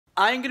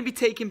I am going to be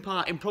taking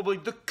part in probably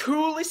the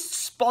coolest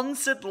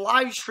sponsored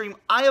live stream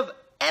I have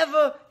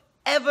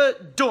ever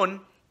done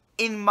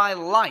in my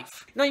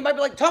life. Now you might be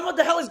like, Tom, what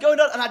the hell is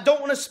going on? And I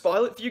don't want to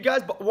spoil it for you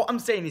guys, but what I'm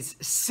saying is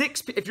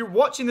if you're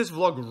watching this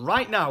vlog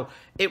right now,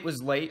 it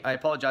was late, I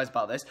apologize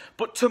about this,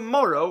 but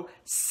tomorrow,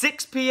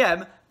 6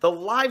 p.m, the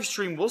live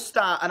stream will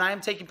start, and I am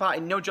taking part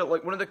in, no joke,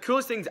 like one of the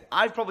coolest things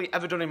I've probably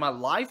ever done in my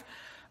life,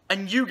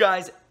 and you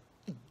guys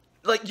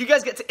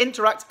get to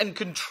interact and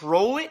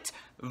control it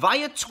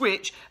via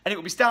Twitch, and it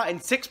will be starting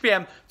 6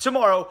 p.m.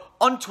 tomorrow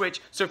on Twitch.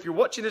 So if you're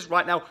watching this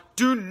right now,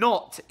 do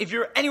not, if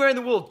you're anywhere in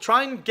the world,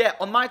 try and get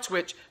on my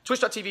Twitch,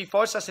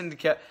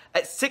 twitch.tv/syndicate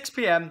at 6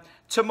 p.m.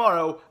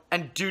 tomorrow,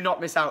 and do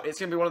not miss out. It's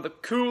going to be one of the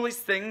coolest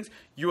things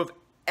you have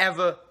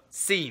ever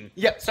seen.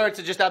 Yep, sorry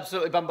to just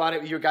absolutely bombard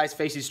it with your guys'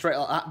 faces straight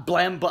like that,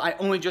 blam, but I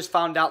only just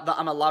found out that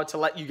I'm allowed to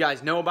let you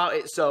guys know about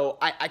it, so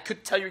I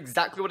could tell you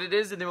exactly what it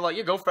is, and they were like,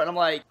 yeah, go for it, and I'm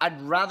like,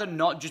 I'd rather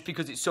not just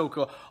because it's so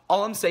cool.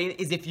 All I'm saying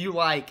is if you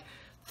like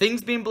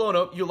things being blown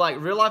up, you like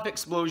real life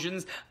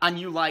explosions, and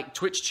you like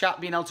Twitch chat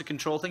being able to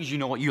control things, you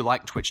know what, you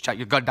like Twitch chat,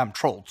 you're goddamn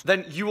trolls,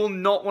 then you will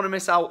not want to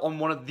miss out on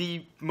one of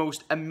the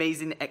most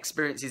amazing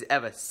experiences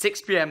ever.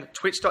 6 p.m,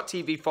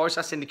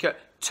 twitch.tv/syndicate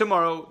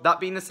tomorrow, that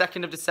being the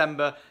 2nd of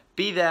December.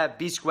 Be there,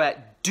 be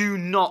square, do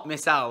not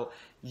miss out.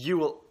 You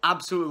will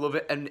absolutely love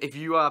it, and if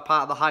you are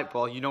part of the hype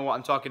ball, you know what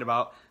I'm talking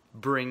about.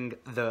 Bring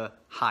the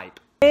hype.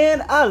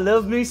 And I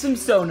love me some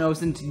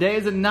Sonos, and today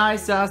is a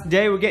nice ass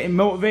day. We're getting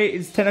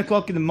motivated. It's 10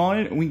 o'clock in the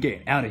morning, and we're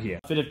getting out of here.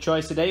 Fit of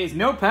choice today is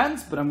no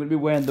pants, but I'm going to be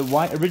wearing the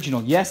white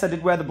original. Yes, I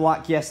did wear the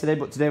black yesterday,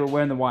 but today we're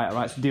wearing the white,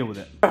 alright, so deal with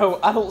it. Oh,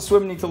 Adult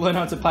Swim need to learn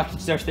how to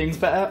package their things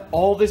better.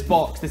 All this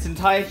box, this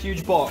entire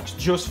huge box,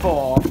 just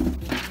for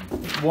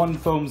one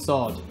foam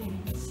sword.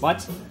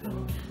 What?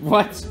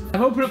 What?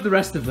 I've opened up the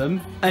rest of them,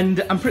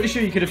 and I'm pretty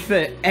sure you could have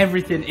fit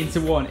everything into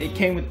one. It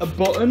came with a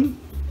button,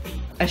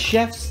 a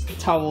chef's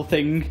towel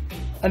thing,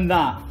 and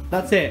that.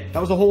 That's it. That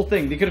was the whole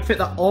thing. They could have fit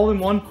that all in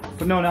one,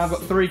 but no, now I've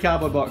got 3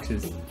 cardboard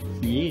boxes.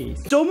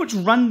 Yes. So much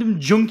random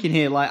junk in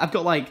here. Like, I've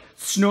got like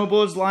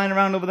snowboards lying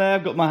around over there.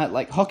 I've got my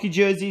like hockey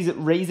jerseys,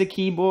 Razer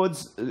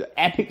keyboards,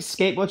 epic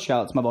skateboard.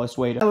 Shout out to my boy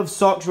Swader. I have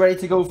socks ready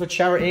to go for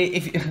charity.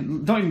 If you,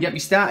 don't even get me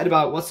started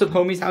about what's up,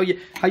 homies.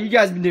 How you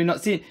guys been doing?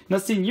 Not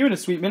seeing you in a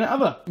sweet minute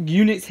ever.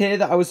 Units here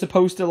that I was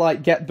supposed to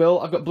like get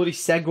built. I've got bloody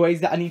segways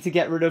that I need to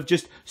get rid of.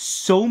 Just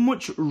so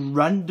much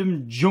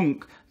random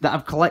junk that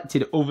I've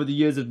collected over the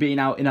years of being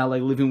out in LA,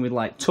 living with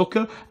like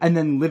Tucker, and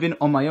then living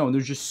on my own.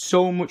 There's just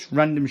so much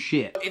random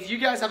shit. If you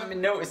guys haven't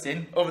been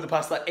noticing over the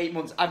past like 8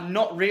 months, I've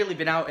not really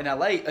been out in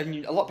LA,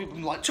 and a lot of people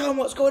have been like, Tom,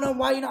 what's going on?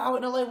 Why are you not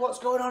out in LA? What's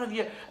going on?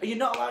 Are you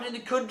not allowed in the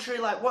country?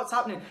 Like, what's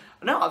happening?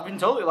 No, I've been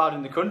totally allowed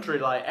in the country.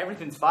 Like,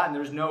 everything's fine.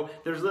 There's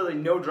literally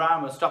no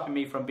drama stopping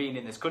me from being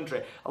in this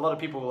country. A lot of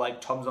people were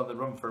like, Tom's on the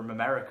run from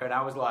America, and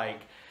I was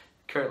like,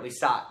 currently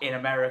sat in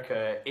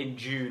America in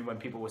June when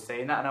people were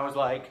saying that, and I was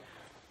like,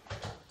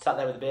 sat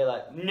there with a beer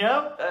like,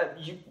 no,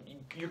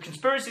 your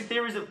conspiracy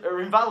theories are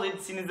invalid,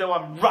 seeing as though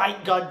I'm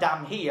right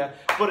goddamn here.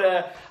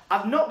 But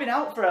I've not been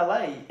out for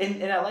in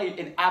LA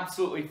in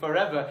absolutely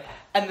forever.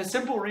 And the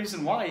simple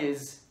reason why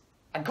is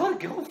I got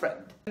a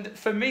girlfriend. And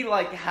for me,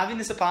 like, having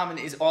this apartment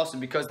is awesome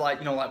because, like,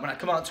 you know, like, when I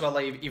come out to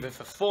LA, either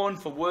for fun,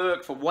 for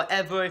work, for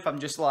whatever, if I'm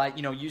just, like,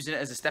 you know, using it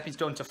as a stepping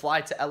stone to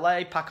fly to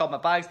LA, pack all my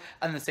bags,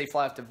 and then say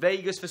fly off to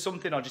Vegas for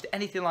something, or just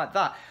anything like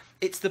that,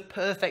 it's the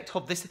perfect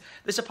hub.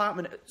 This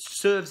apartment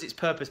serves its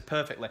purpose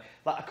perfectly.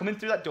 Like, I come in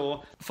through that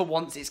door, for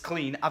once it's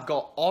clean. I've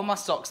got all my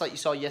socks like you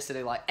saw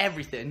yesterday, like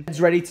everything. It's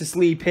ready to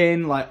sleep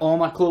in, like all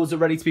my clothes are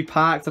ready to be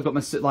packed. I've got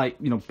my, like,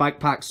 you know,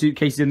 backpack,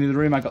 suitcases in the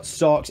room. I've got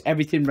socks,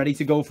 everything ready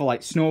to go for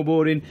like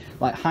snowboarding,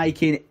 like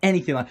hiking,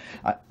 anything, like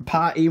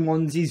party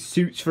onesies,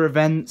 suits for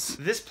events.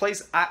 This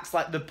place acts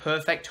like the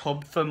perfect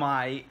hub for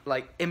my,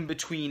 like,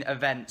 in-between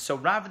events. So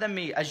rather than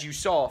me, as you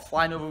saw,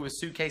 flying over with a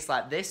suitcase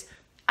like this,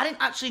 I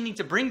didn't actually need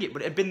to bring it,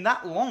 but it had been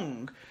that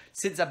long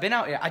since I've been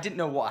out here. I didn't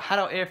know what I had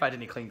out here, if I had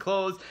any clean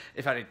clothes,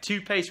 if I had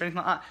toothpaste or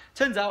anything like that.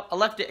 Turns out I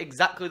left it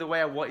exactly the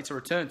way I wanted to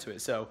return to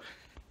it, so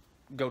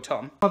go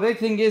Tom. My big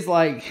thing is,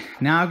 like,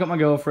 now I've got my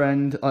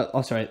girlfriend,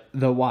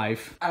 the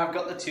wife. And I've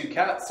got the 2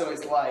 cats, so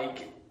it's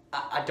like,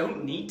 I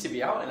don't need to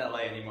be out in LA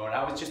anymore. And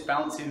I was just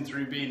bouncing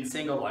through being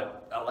single, like,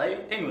 LA,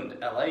 England,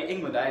 LA,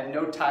 England. I had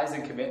no ties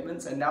and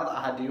commitments, and now that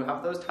I do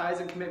have those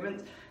ties and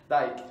commitments,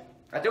 like,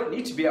 I don't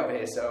need to be out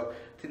here, so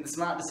I think the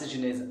smart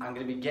decision is I'm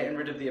going to be getting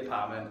rid of the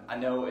apartment. I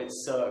know it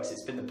sucks,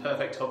 it's been the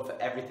perfect hub for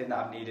everything that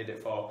I've needed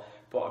it for,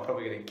 but I'm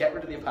probably going to get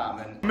rid of the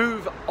apartment.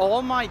 Move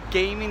all my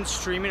gaming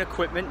streaming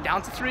equipment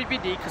down to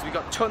 3BD because we've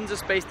got tons of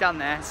space down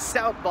there.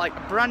 Set up like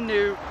a brand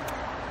new,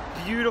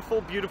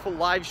 beautiful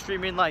live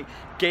streaming, like,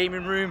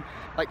 gaming room,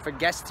 like, for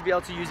guests to be able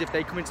to use if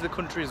they come into the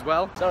country as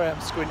well. Sorry, I'm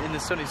squinting, the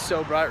sun is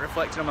so bright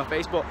reflecting on my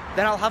face, but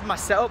then I'll have my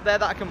setup there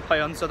that I can play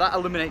on, so that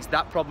eliminates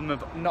that problem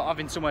of not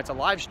having somewhere to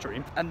live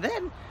stream. And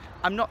then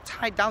I'm not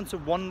tied down to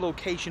one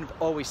location of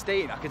always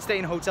staying. I can stay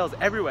in hotels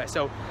everywhere.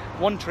 So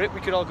one trip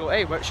we could all go,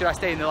 hey, where should I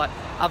stay? And they're like,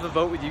 have a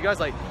vote with you guys.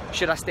 Like,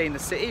 should I stay in the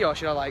city or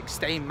should I like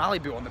stay in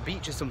Malibu on the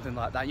beach or something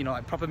like that? You know,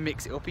 like proper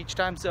mix it up each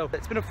time. So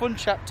it's been a fun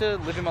chapter,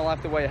 living my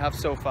life the way I have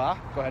so far.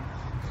 Go ahead.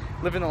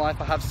 Living the life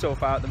I have so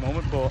far at the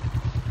moment, but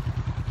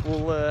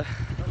we'll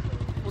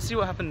see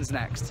what happens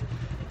next.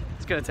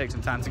 It's gonna take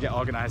some time to get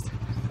organized.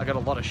 I got a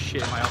lot of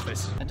shit in my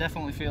office. I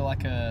definitely feel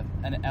like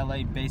an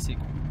LA basic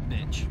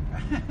bitch.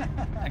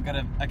 I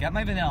got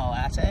my vanilla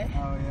latte.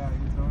 Oh yeah,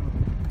 you totally.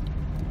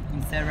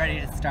 I'm so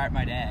ready to start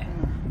my day.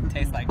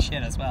 Tastes like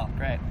shit as well.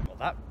 Great. Well,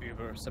 that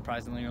Uber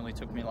surprisingly only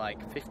took me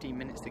like 15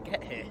 minutes to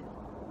get here.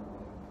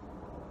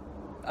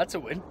 That's a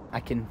win. I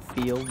can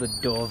feel the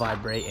door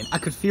vibrating. I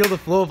could feel the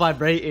floor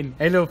vibrating.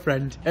 Hello,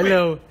 friend.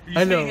 Hello. Wait,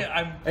 hello.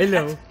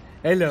 Hello.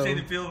 Hello. You say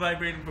the floor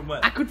vibrating from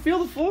what? I could feel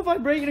the floor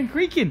vibrating and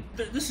creaking.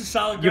 This is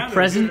solid Your ground.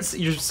 presence,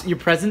 your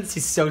presence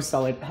is so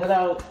solid.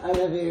 Hello, I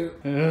love you.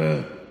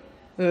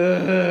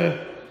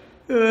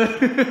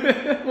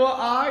 What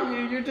are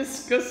you? You're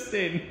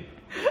disgusting.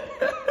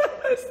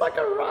 It's like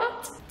a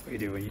rat. What are you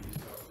doing?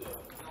 I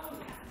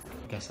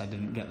guess I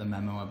didn't get the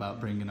memo about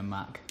bringing a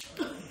Mac.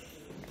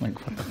 Like,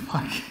 what the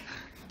fuck?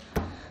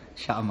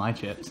 Shatter my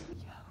chips. Yo,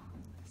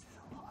 this is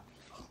a lot of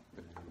people.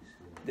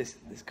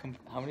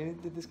 How many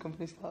did this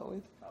company start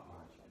with?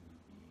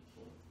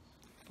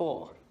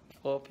 4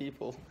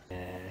 people.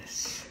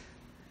 Yes.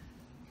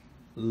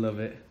 Love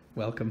it.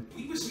 Welcome.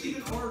 We were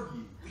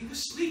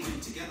sleeping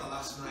together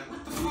last night.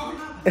 What the fuck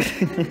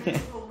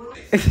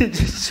happened?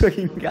 Just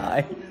swinging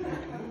guy.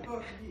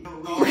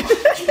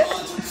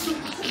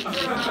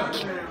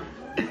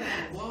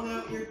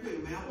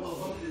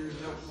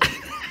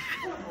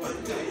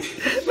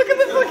 Look at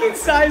the fucking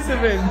size of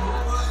him.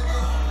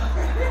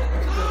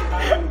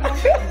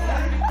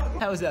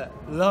 That was a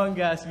long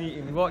ass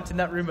meeting. We walked in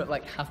that room at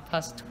like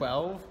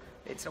 12:30.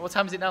 What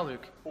time is it now,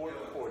 Luke?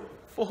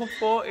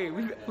 4:40.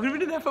 We've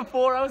been in there for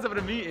 4 hours having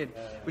a meeting.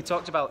 We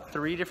talked about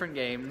 3 different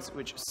games,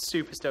 which we're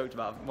super stoked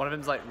about. One of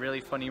them's like really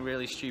funny,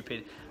 really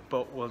stupid,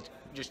 but we'll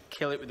just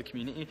kill it with the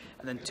community.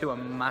 And then 2 are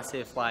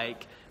massive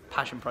like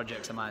passion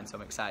projects of mine, so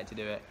I'm excited to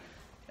do it.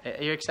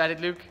 Are you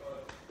excited, Luke?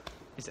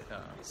 Is it?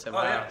 Oh,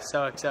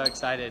 so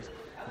excited.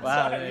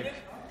 Wow, Luke.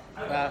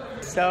 Wow,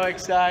 so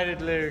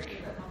excited, Luke.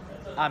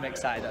 I'm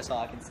excited. That's all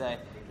I can say.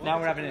 Now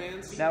we're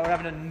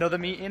having another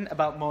meeting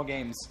about more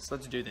games. So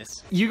let's do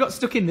this. You got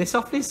stuck in this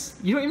office?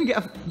 You don't even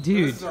get a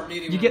dude.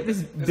 You get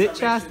this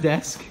bitch ass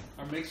desk.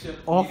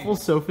 Awful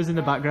sofas in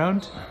the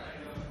background.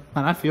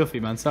 Man, I feel for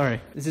you, man.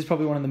 Sorry. This is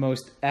probably one of the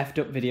most effed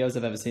up videos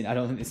I've ever seen. I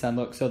don't think this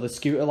look. So the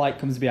scooter light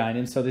comes behind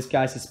him. So this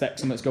guy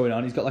suspects something's going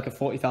on. He's got like a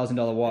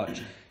 $40,000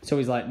 watch. So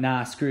he's like,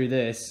 nah, screw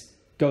this.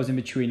 Goes in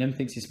between them,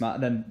 thinks he's smart.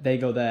 And then they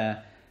go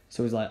there.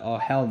 So he's like, oh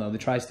hell no. They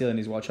try stealing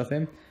his watch off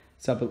him.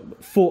 So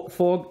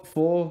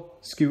four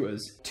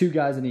scooters, 2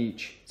 guys in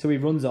each. So he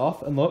runs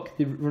off and look,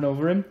 they run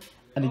over him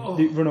and they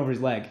run over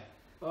his leg.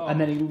 Oh.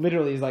 And then he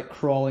literally is like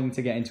crawling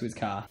to get into his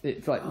car.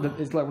 It's like one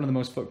of the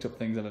most fucked up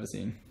things I've ever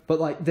seen. But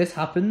like this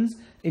happens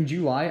in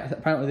July.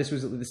 Apparently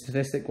the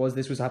statistic was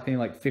this was happening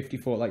like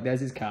 54. Like there's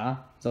his car,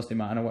 Austin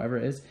Martin or whatever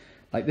it is.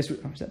 Like this was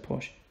that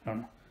Porsche? I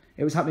don't know.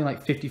 It was happening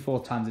like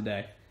 54 times a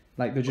day.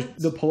 Like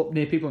they'll pull up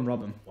near people and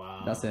rob them.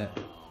 Wow. That's it.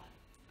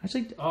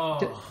 Actually, did I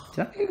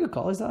make a good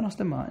call? Is that an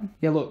Austin Martin?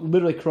 Yeah, look,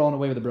 literally crawling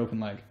away with a broken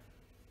leg.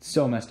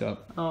 So messed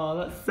up. Oh,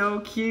 that's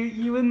so cute,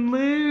 you and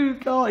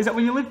Luke. Oh, is that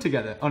when you lived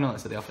together? Oh no,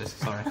 that's at the office,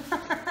 sorry.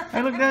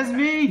 Hey, look, there's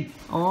me.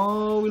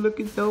 Oh, we're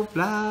looking so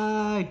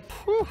fly.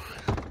 Whew.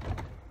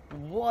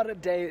 What a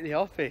day at the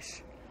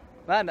office.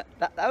 Man,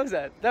 that was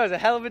a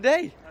hell of a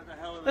day.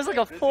 That's like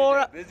a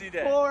busy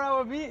day.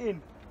 4-hour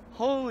meeting.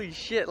 Holy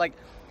shit, like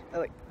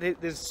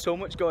there's so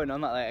much going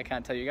on that like I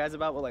can't tell you guys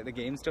about, but like the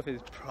game stuff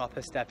is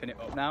proper stepping it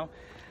up now.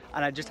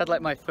 And I just had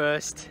like my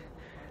first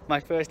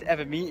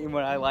ever meeting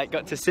where I like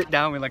got to sit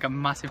down with like a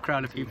massive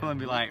crowd of people and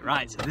be like,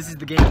 right, so this is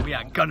the game we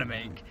are gonna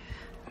make.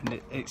 And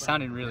it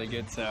sounded really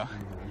good, so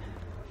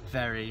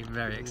very,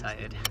 very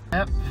excited.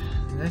 Yep,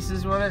 this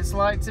is what it's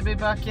like to be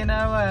back in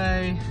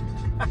LA.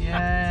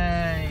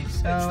 Yay,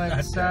 so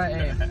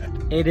excited.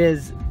 It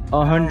is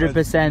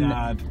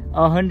 100%,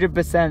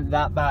 100%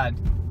 that bad.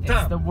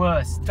 It's the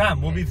worst.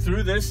 Tom, we'll be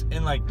through this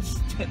in like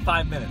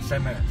 5 minutes,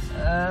 10 minutes.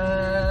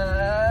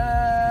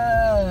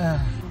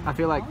 I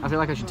feel like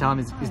I should tell him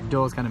his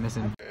door's kind of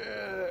missing.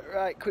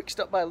 Right, quick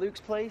stop by Luke's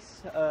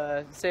place.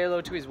 Say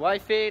hello to his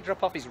wifey,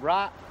 drop off his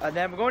rat, and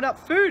then we're going out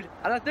for food.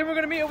 And then we're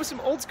gonna meet up with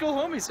some old school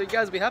homies, so you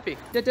guys will be happy.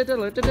 I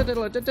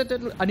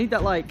need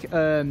that like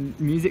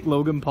music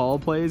Logan Paul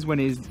plays when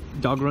his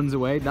dog runs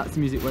away. That's the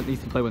music that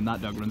needs to play when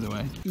that dog runs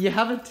away. You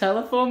have a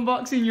telephone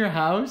box in your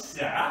house?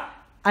 Yeah.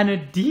 And a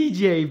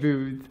DJ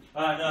booth.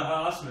 No,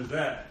 how awesome is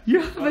that? You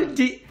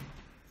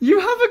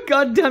have a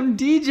goddamn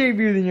DJ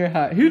booth in your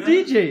house. Who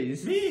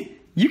DJs? Me.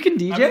 You can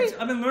DJ?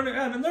 I've been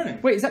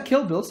learning. Wait, is that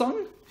Kill Bill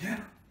song? Yeah.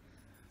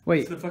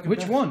 Wait, which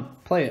best. one?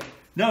 Play it.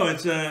 No,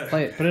 it's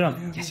Play it. Put it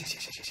on. Yes.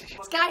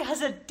 This guy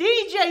has a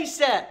DJ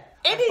set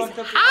in his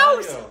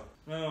house.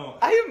 No.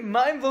 I am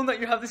mind blown that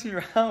you have this in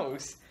your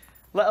house.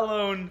 let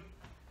alone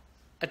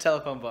a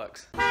telephone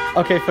box.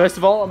 Okay, first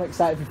of all, I'm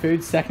excited for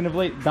food.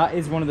 Secondly, that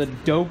is one of the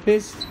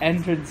dopest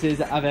entrances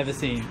that I've ever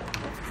seen.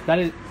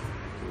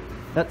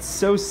 That's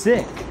so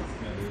sick.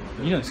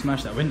 You don't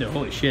smash that window,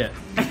 holy shit.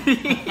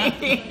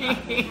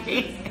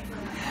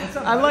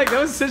 That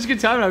was such a good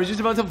time. I was just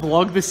about to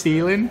vlog the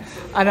ceiling,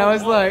 and I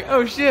was like,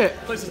 oh shit,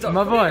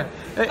 my boy.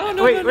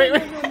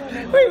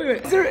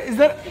 Wait. Is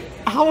that,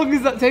 how long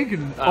has that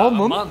taken? All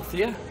month? A month,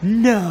 yeah.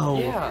 No.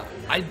 Yeah,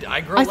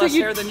 I grow less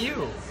hair than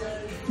you.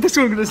 That's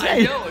what I'm gonna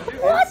say. I know,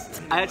 dude.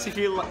 What? I actually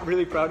feel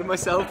really proud of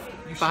myself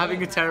for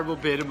having a terrible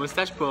beard and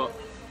mustache, but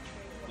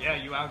yeah,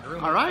 you outgrew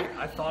me. all right.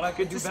 I thought I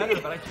could do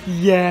better, but I can't.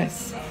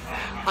 Yes.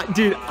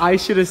 Dude, I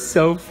should have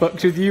so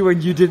fucked with you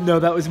when you didn't know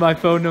that was my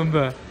phone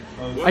number.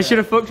 I should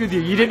have fucked with you.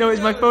 You didn't know it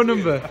was my phone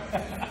number.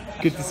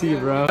 Good to see you,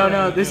 bro. Oh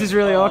no, this is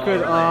really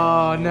awkward.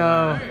 Oh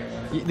no.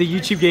 The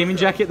YouTube gaming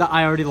jacket that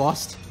I already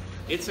lost.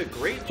 It's a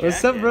great jacket.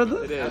 What's up,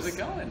 brother? It is. How's it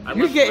going?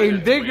 You're getting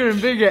bigger and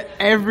bigger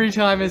every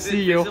time I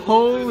see you.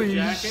 Holy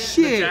shit.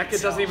 The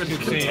jacket doesn't even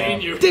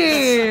contain you.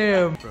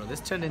 Damn! Bro,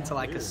 this turned into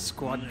like a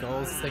squad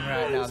goals thing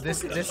right now.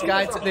 This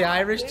guy, the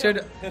Irish,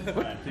 turned.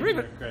 What? I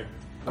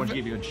want to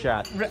give you a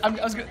shot.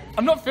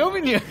 I'm not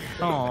filming you.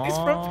 It's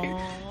from.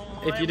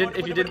 If you didn't,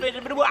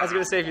 I was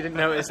gonna say if you didn't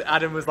notice,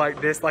 Adam was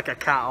like this, like a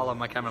cat all on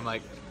my camera. I'm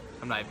like,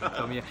 I'm not even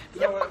filming you.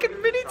 Yeah,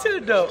 fucking mini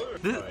turned up.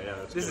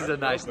 This is a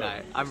nice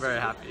night. I'm very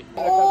happy.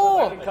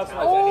 Oh!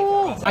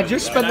 I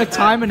just spent the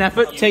time and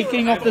effort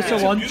taking off the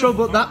cilantro,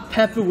 but that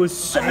pepper was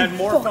so had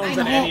more phones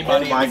than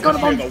anybody. Oh my god,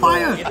 I'm on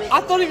fire! I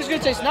thought it was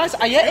gonna taste nice.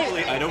 I ate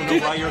it. I don't know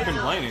why you're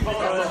complaining.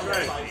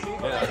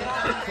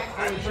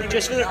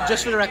 Just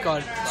for the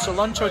record,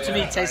 cilantro to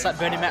me tastes like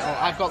burning metal.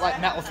 I've got like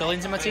metal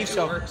fillings in my teeth,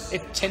 so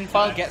if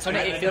tinfoil gets on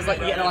it, it feels like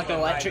you're getting like an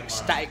electric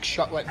static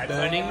shock, like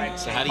burning.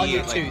 So how do you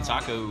eat like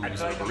tacos,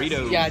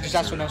 burritos? Yeah, just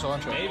ask for no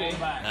cilantro.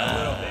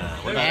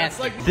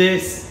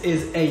 This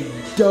is a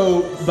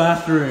dope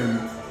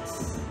bathroom.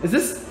 Is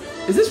this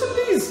one of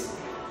these?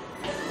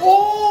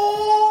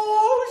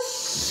 Oh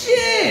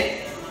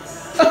shit!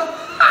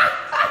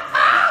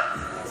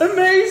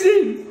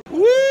 Amazing!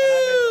 Woo!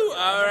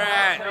 All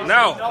right.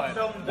 No.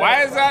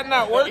 Why is that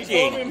not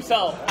working?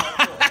 himself.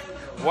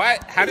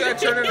 What? How did I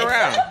turn it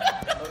around?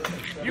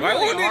 Why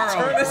won't it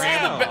turn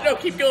around? No,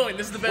 keep going.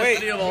 This is the best Wait.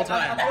 video of all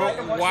time.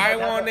 But why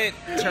won't it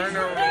turn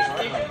around?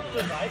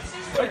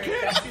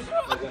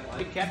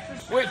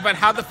 Wait, but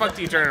how the fuck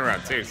do you turn it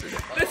around? Seriously.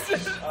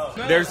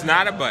 There's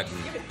not a button.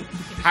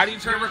 How do you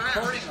turn it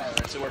around?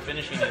 So we're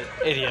finishing it.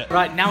 Idiot.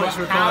 Right, now it's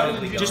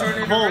recording. Just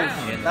hold.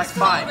 That's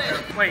fine.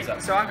 Wait, so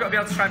I've got to be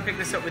able to try and pick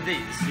this up with these?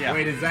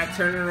 Yeah.Ait, is that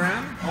turning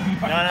around?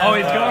 Oh,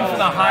 he's going for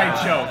the high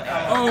choke.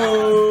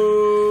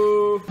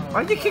 Oh.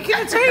 Why'd you kick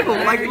at the table?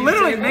 Like,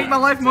 literally, make my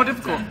life more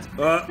difficult.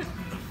 Whoa!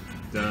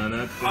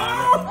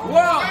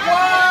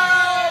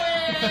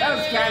 That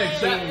was kind of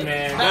cheating,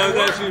 man. That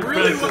was actually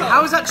really cool.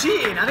 How was that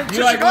cheating? I didn't touch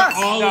You the glass.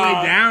 went all the way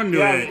down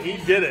to it. He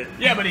did it.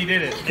 Yeah, but he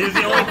did it. He was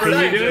the only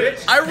person who did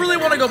it. I really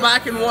want to go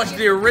back and watch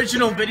the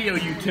original video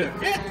you took.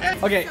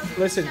 Okay,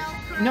 listen.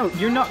 No,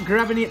 you're not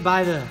grabbing it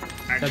by the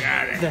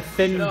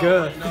thin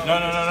girth. No.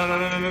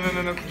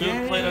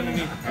 Don't play it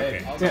underneath.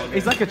 Okay. Yeah,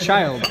 he's like a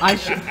child.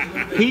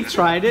 He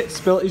tried it,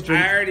 spilt his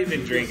drink I already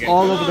been drinking.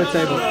 all over the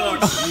table.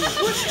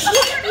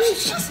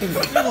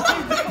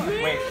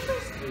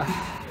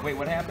 Wait,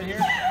 what happened here?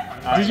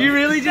 Did you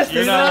really just do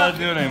You're not allowed that?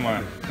 to do it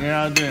anymore. You're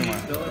not allowed to do it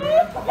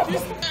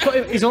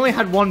anymore. He's only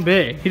had one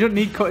beer. He don't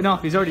need cutting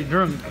off. He's already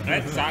drunk.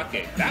 That's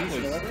sake. That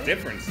was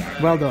different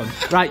sake. Well done.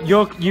 Right,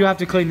 you have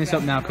to clean this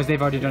up now because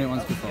they've already done it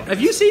once before. Have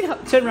you seen?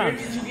 Turn around.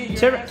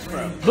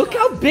 Look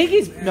how big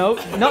his. No,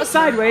 not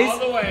sideways. All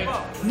the way.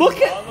 Look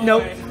at.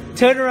 No,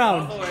 turn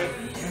around.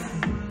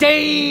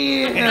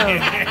 Damn.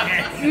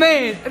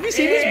 Man, have you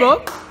seen this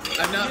book?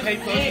 I've not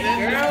paid close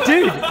attention.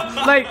 Dude,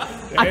 like,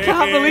 I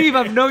can't believe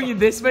I've known you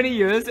this many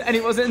years, and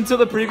it wasn't until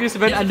the previous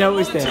event I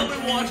noticed it. We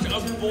watched a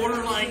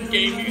borderline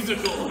gay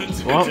musical.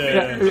 Well,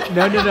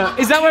 no.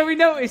 Is that where we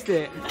noticed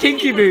it?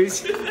 Kinky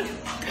Boots.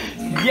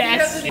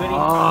 Yes.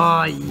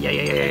 Oh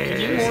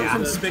yeah.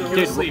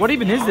 Dude, what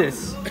even is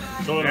this?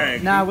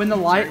 Now, when the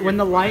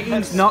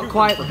lighting's not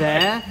quite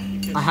there,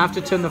 I have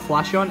to turn the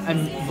flash on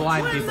and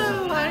blind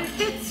people.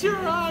 Hits your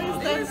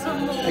eyes, then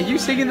some more. Are you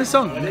singing the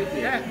song?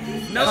 Yeah.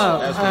 No.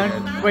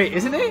 Wait,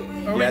 isn't it?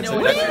 What are you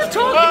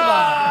talking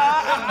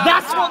about?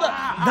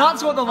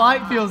 That's what the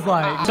light feels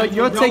like. So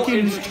you're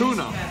taking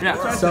tuna.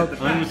 Yeah. So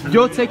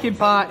you're taking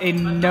part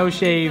in No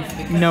Shave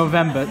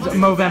Movember.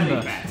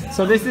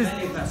 So this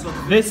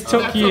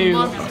took you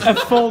a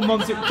full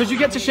month because you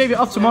get to shave it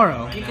off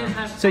tomorrow.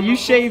 So you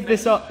shave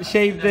this at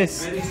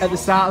the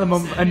start of the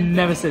month and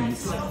never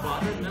since.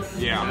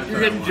 Yeah. You're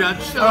getting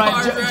judged so All right,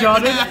 hard.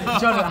 Jordan,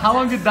 how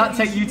long did that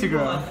take you to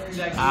grow?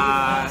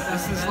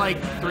 This is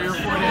like 3 or 4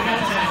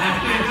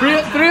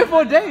 days. 3 or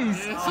 4 days?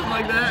 Something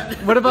like that.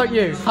 What about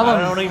you? How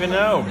long? I don't even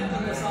know.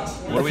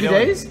 What A few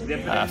days?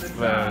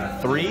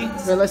 3.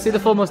 Wait, let's see the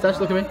full mustache.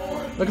 Look at me.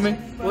 Look at me.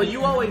 Well,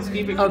 you always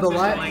keep it Oh, the consistent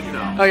light. like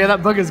that. Oh yeah,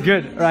 that bug is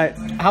good. Right.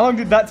 How long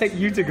did that take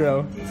you to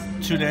grow?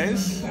 2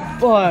 days?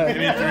 What?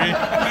 Maybe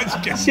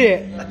 3.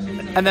 Shit.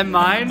 And then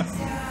mine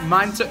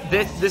took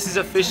this is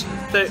official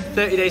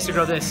 30 days to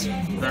grow this.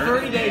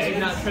 30 days you've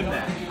not trimmed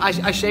that.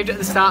 I shaved it at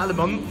the start of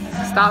the month.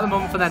 Start of the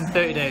month and then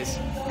 30 days.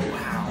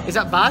 Wow. Is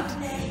that bad?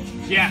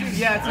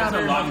 Yeah, it's not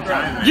a long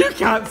time. You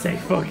can't say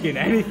fucking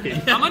anything.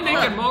 I'm gonna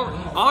make it more.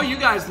 All you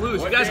guys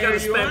lose. You guys gotta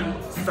spend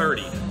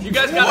 30. You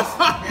guys gotta.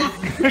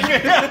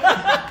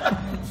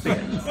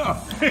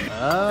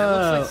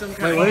 Oh.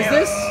 Wait, what is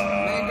this?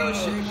 Mango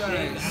shaved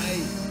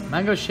ice.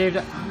 Mango shaved.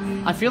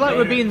 I feel like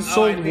we're being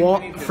sold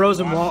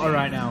frozen water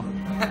right now.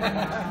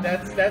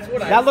 That's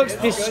what That looks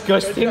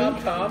disgusting.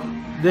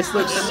 This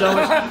looks so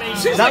much.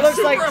 That looks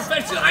like.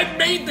 I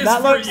made this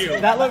That looks. for you.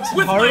 That looks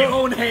with horrible. my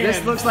own hands.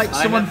 This looks like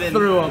someone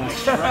threw up.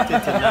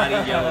 Instructed to not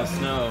eat yellow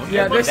snow.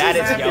 Yeah, this that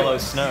is- is yellow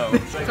snow.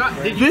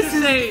 Did you just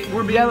say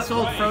we're being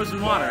sold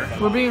frozen water?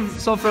 We're being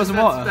sold frozen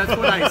water. That's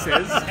what ice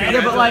is.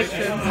 Yeah, but like,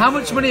 how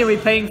much money are we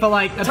paying for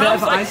like a bit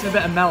Tom's of like- ice and a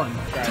bit of melon?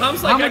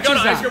 Tom's How like, I much got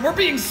is ice that? cream. We're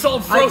being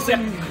sold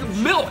frozen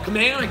milk,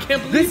 man. I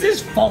can't believe This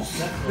is false.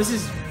 This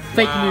is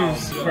fake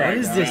news. What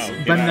is this?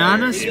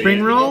 Banana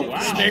spring roll?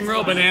 spring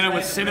roll banana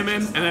with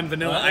cinnamon and then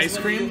vanilla ice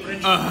cream.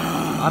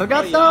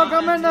 Arigato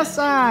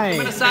gomenasai.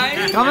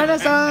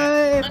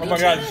 Gomenasai. Oh my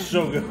god, it's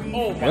so good.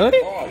 Really?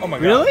 Oh my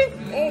god. Really?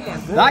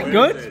 That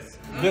good?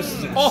 This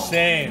is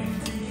insane.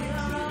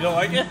 You don't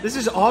like it? This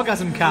is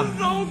orgasm cam.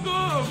 So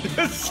good.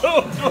 It's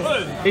so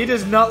good. He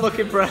does not look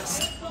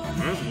impressed.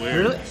 That's weird.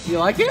 Really? You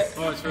like it?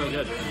 Oh, it's real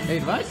good. Hey,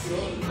 what?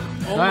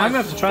 I'm gonna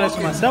have to try this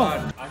for myself.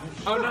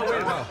 Oh no,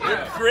 wait, no.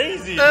 You're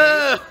crazy.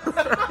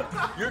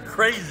 You're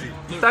crazy.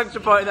 Thanks for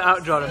pointing that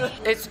out, Jordan.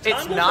 It's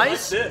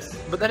nice, This.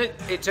 but then it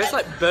tastes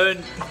like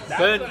burn.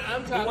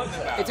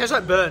 It tastes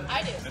like burn.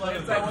 I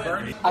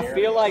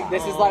feel like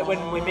this is like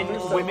when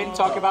women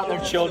talk about their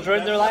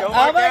children. They're like, oh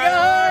my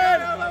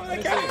god!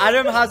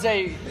 Adam has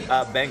a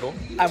Bengal.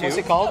 and what's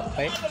it called?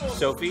 Wait.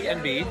 Sophie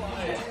and B.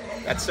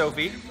 That's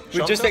Sophie.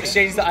 We just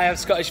exchanged that I have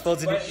Scottish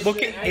folds in it.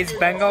 Look at his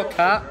Bengal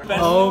cat.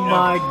 Oh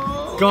my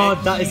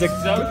god, that is a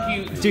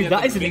dude.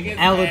 That is an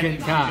elegant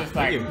cat.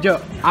 Yo,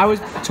 I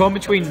was torn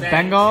between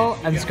Bengal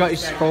and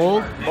Scottish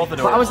fold, but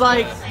I was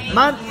like,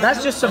 man,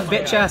 that's just some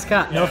bitch ass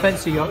cat. No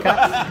offense to your cat.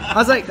 I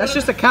was like, that's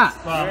just a cat.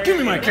 Give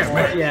me my cat,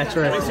 man. Yeah,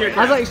 true. I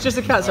was like, it's just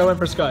a cat, so I went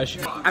for Scottish.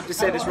 I have to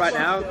say this right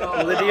now,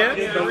 Lydia,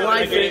 the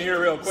wife,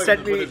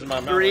 sent me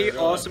 3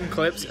 awesome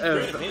clips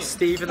of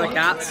Steve and the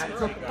cats.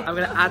 I'm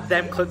gonna add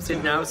them clips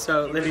in now.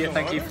 So Lydia,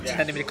 thank you for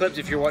sending me the clips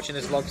if you're watching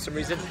this vlog for some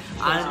reason.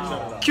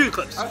 And cue the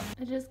clips. I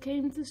just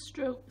came to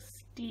stroke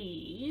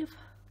Steve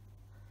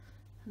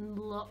and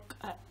look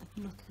at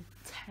the little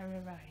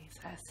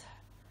terrorizers.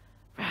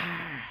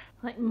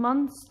 Like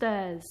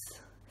monsters.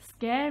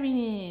 Scaring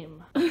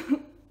him.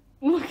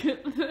 Look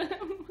at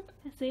them.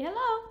 Say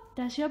hello.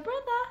 That's your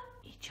brother.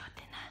 Eat your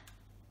dinner.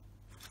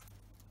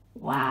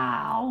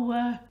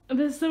 Wow.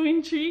 They're so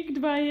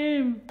intrigued by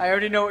him. I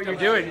already know what you're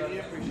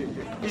doing.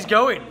 He's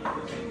going.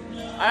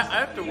 I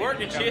have to work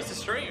and she has to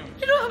stream.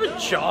 You don't have a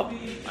job.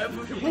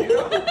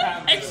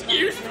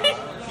 Excuse me?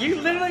 You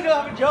literally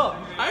don't have a job.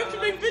 I have to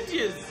make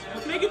videos.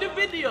 I'm making the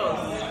videos.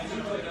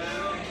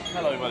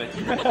 Hello, everybody.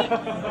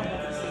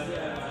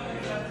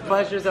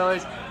 Pleasure as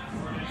always.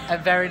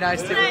 And very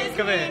nice to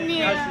come in.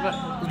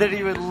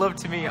 Lydia would love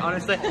to meet you,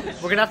 honestly.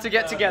 We're gonna have to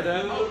get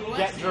together,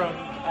 get drunk,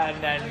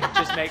 and then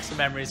just make some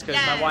memories because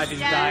my wife is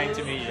dying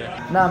to meet you.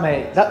 Nah,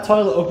 mate, that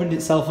toilet opened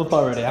itself up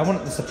already. I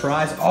wanted the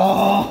surprise.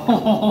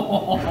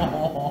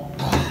 Oh,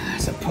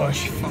 it's a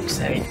push, fuck's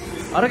sake.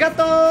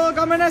 Arigato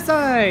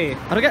gomenasai.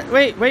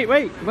 Wait.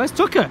 Where's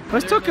Tucker?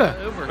 Where's Tucker?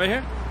 Right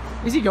here.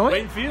 Is he going?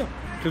 Waiting for you.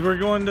 Because we're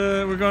going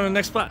to the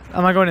next spot.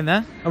 Am I going in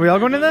there? Are we all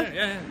going in there?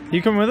 Yeah.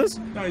 You coming with us?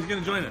 No, he's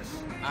gonna join us.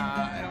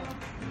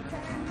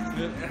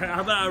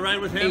 How about I ride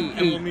with him and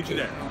we'll meet you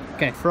there?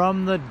 Okay.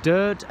 From the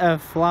dirt a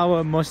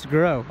flower must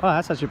grow. Oh,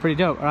 that's actually pretty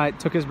dope. All right,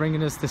 Tucker's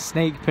bringing us the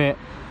snake pit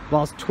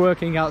whilst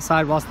twerking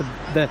outside whilst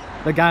the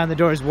guy on the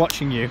door is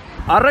watching you.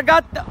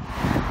 Arigato!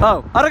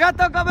 Oh,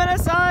 arigato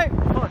gomenasai!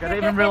 Fuck, I didn't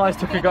even realize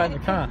Tucker got in the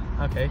car.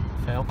 Okay,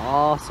 fail.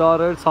 Oh,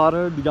 sorted.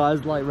 You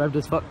guys like revved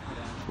as fuck.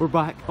 We're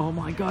back. Oh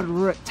my god,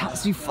 we're at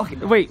Tatsu fucking...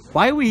 Wait,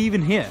 why are we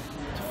even here?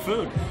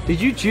 Food. Did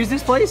you choose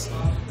this place?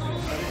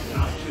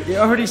 It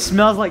already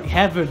smells like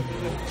heaven.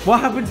 What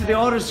happened to the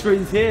order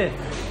screens here?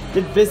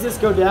 Did business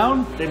go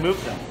down? They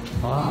moved them.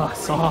 Oh,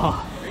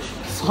 saw.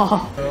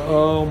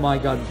 Oh my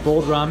god,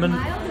 boiled ramen.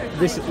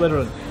 This is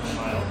literally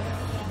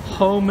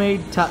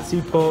homemade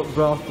tatsu pork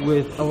broth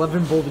with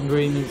 11 boiled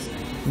ingredients,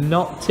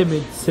 not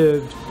timid,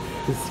 served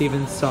with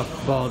Steven's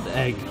soft-boiled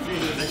egg.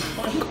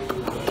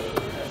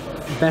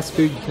 Best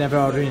food you can ever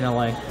order in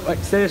LA. Like,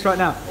 say this right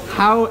now.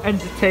 How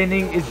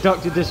entertaining is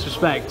Dr.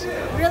 Disrespect?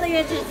 Really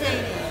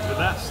entertaining. The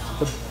best.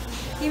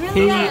 He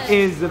really He does.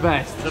 is the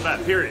best. The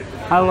best, period.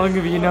 How long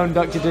have you known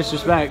Dr.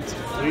 Disrespect?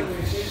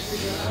 Years.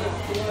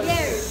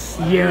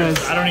 Years.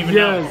 I don't even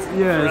know.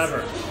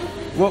 Forever.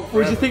 What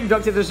would you think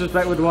Dr.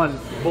 Disrespect would want?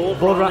 Bold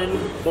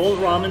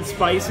ramen,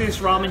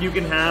 spiciest ramen you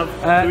can have.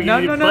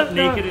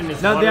 Naked in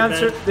his no.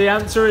 waterbed. The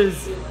answer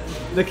is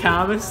the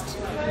calmest.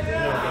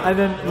 And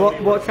then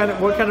what kind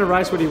of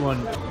rice would he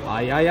want? How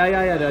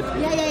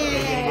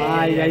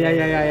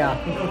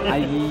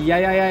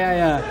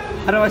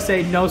do I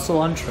say no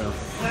cilantro?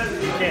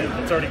 You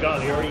can't. It's already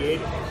gone. You already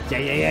ate it.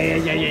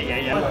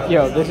 Yeah.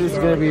 Yo, this is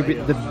gonna be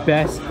the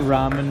best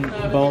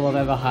ramen bowl I've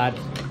ever had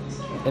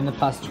in the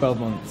past 12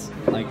 months.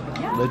 Like,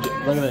 legit.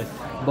 Look at this.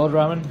 Bold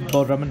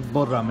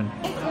ramen.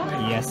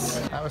 Yes.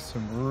 That was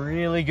some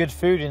really good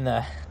food in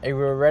there. Are we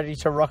ready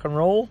to rock and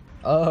roll?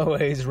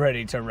 Always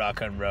ready to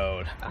rock and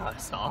roll.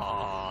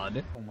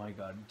 Assad. Oh my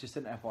god, just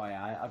an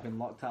FYI, I've been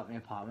locked out in my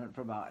apartment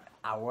for about an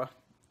hour.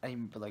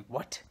 I'm like,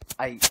 what?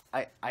 I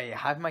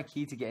have my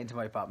key to get into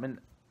my apartment,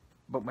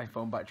 but my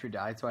phone battery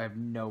died, so I have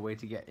no way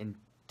to get in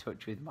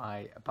touch with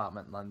my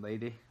apartment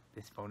landlady.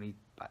 This phony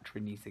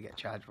battery needs to get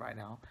charged right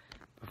now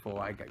before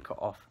I get cut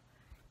off.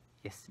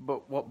 Yes,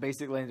 but what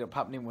basically ended up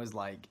happening was,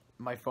 like,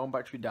 my phone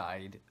battery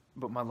died,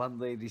 but my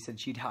landlady said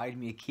she'd hide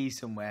me a key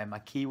somewhere. My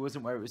key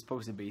wasn't where it was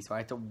supposed to be, so I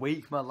had to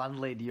wake my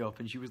landlady up,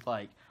 and she was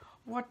like,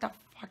 what the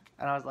fuck?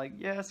 And I was like,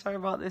 yeah, sorry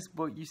about this,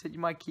 but you said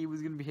my key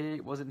was going to be here.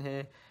 It wasn't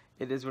here.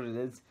 It is what it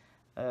is.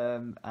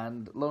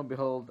 And lo and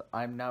behold,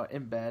 I'm now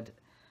in bed.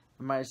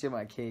 I managed to get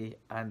my key,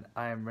 and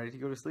I am ready to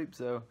go to sleep.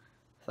 So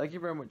thank you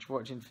very much for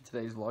watching for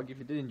today's vlog. If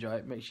you did enjoy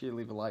it, make sure you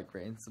leave a like,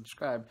 rate, and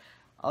subscribe.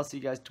 I'll see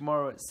you guys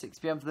tomorrow at 6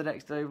 PM for the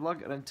next day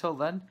vlog. And until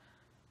then,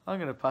 I'm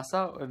going to pass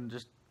out and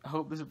just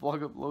hope this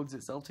vlog uploads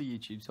itself to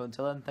YouTube. So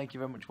until then, thank you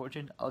very much for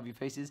watching. I love your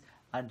faces,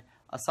 and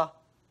asa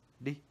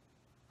di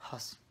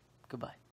has. Goodbye.